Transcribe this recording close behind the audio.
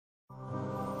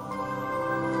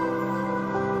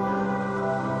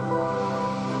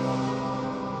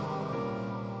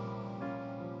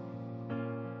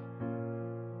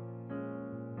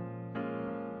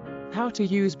How to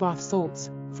use bath salts,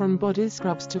 from body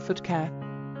scrubs to foot care.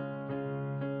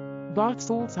 Bath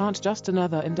salts aren't just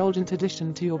another indulgent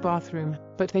addition to your bathroom,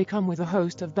 but they come with a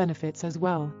host of benefits as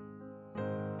well.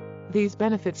 These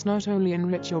benefits not only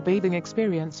enrich your bathing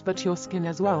experience but your skin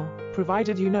as well,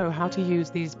 provided you know how to use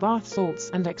these bath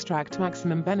salts and extract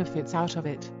maximum benefits out of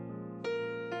it.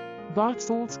 Bath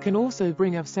salts can also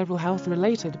bring up several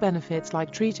health-related benefits like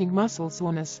treating muscle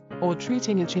soreness, or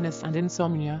treating itchiness and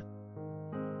insomnia.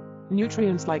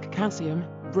 Nutrients like calcium,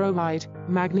 bromide,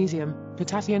 magnesium,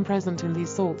 potassium present in these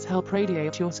salts help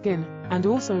radiate your skin, and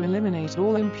also eliminate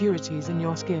all impurities in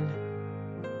your skin.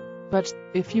 But,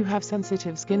 if you have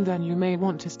sensitive skin, then you may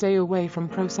want to stay away from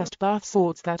processed bath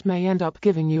salts that may end up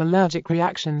giving you allergic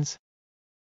reactions.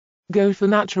 Go for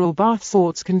natural bath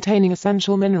salts containing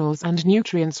essential minerals and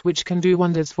nutrients which can do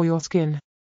wonders for your skin.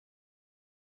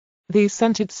 These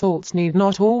scented salts need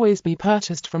not always be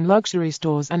purchased from luxury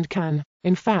stores and can,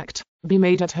 in fact, be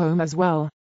made at home as well.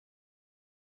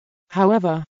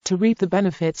 However, to reap the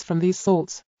benefits from these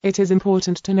salts, it is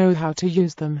important to know how to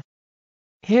use them.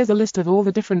 Here's a list of all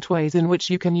the different ways in which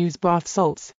you can use bath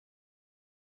salts.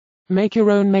 Make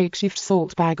your own makeshift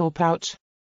salt bag or pouch.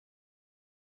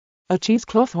 A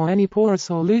cheesecloth or any porous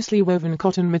or loosely woven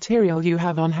cotton material you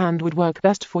have on hand would work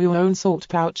best for your own salt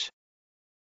pouch.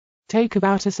 Take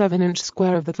about a 7-inch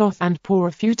square of the cloth and pour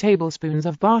a few tablespoons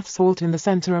of bath salt in the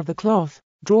center of the cloth.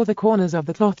 Draw the corners of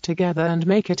the cloth together and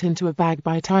make it into a bag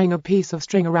by tying a piece of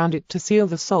string around it to seal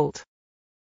the salt.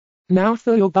 Now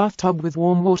fill your bathtub with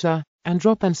warm water, and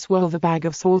drop and swirl the bag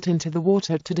of salt into the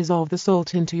water to dissolve the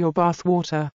salt into your bath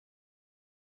water.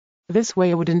 This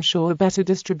way would ensure a better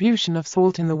distribution of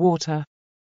salt in the water.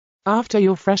 After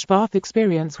your fresh bath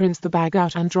experience, rinse the bag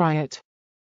out and dry it.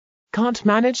 Can't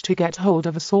manage to get hold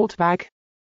of a salt bag?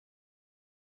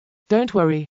 Don't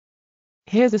worry.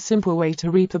 Here's a simple way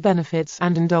to reap the benefits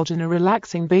and indulge in a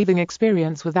relaxing bathing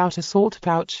experience without a salt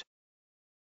pouch.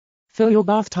 Fill your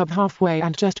bathtub halfway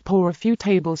and just pour a few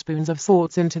tablespoons of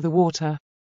salts into the water.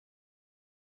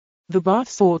 The bath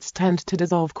salts tend to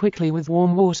dissolve quickly with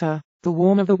warm water. The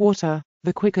warmer the water,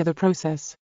 the quicker the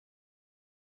process.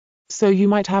 So you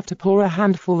might have to pour a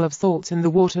handful of salts in the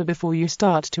water before you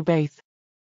start to bathe.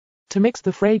 To mix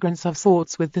the fragrance of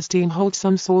salts with the steam, hold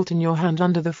some salt in your hand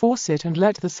under the faucet and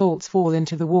let the salts fall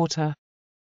into the water.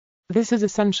 This is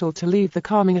essential to leave the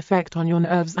calming effect on your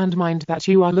nerves and mind that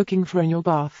you are looking for in your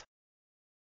bath.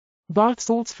 Bath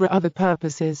salts for other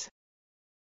purposes.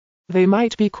 They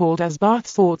might be called as bath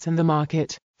salts in the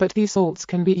market, but these salts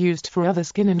can be used for other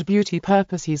skin and beauty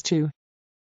purposes too.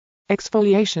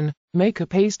 Exfoliation: make a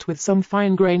paste with some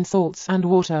fine-grained salts and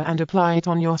water and apply it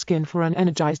on your skin for an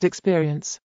energized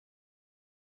experience.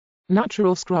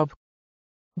 Natural scrub.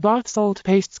 Bath salt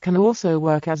pastes can also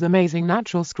work as amazing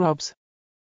natural scrubs.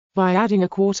 By adding a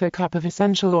 1/4 cup of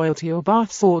essential oil to your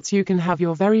bath salts, you can have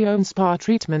your very own spa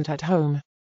treatment at home.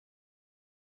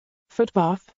 Foot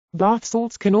bath. Bath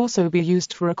salts can also be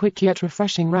used for a quick yet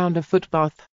refreshing round of foot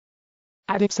bath.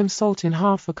 Add Epsom salt in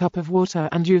 1/2 cup of water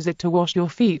and use it to wash your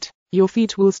feet. Your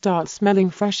feet will start smelling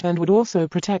fresh and would also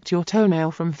protect your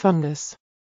toenail from fungus.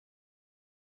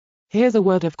 Here's a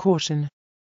word of caution.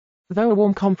 Though a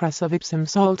warm compress of Epsom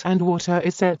salt and water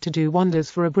is said to do wonders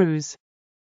for a bruise,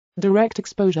 direct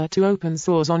exposure to open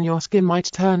sores on your skin might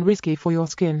turn risky for your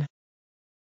skin.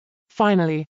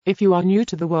 Finally, if you are new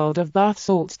to the world of bath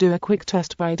salts, do a quick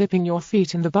test by dipping your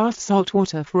feet in the bath salt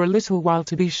water for a little while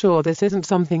to be sure this isn't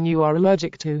something you are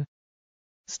allergic to.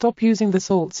 Stop using the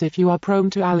salts if you are prone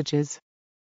to allergies.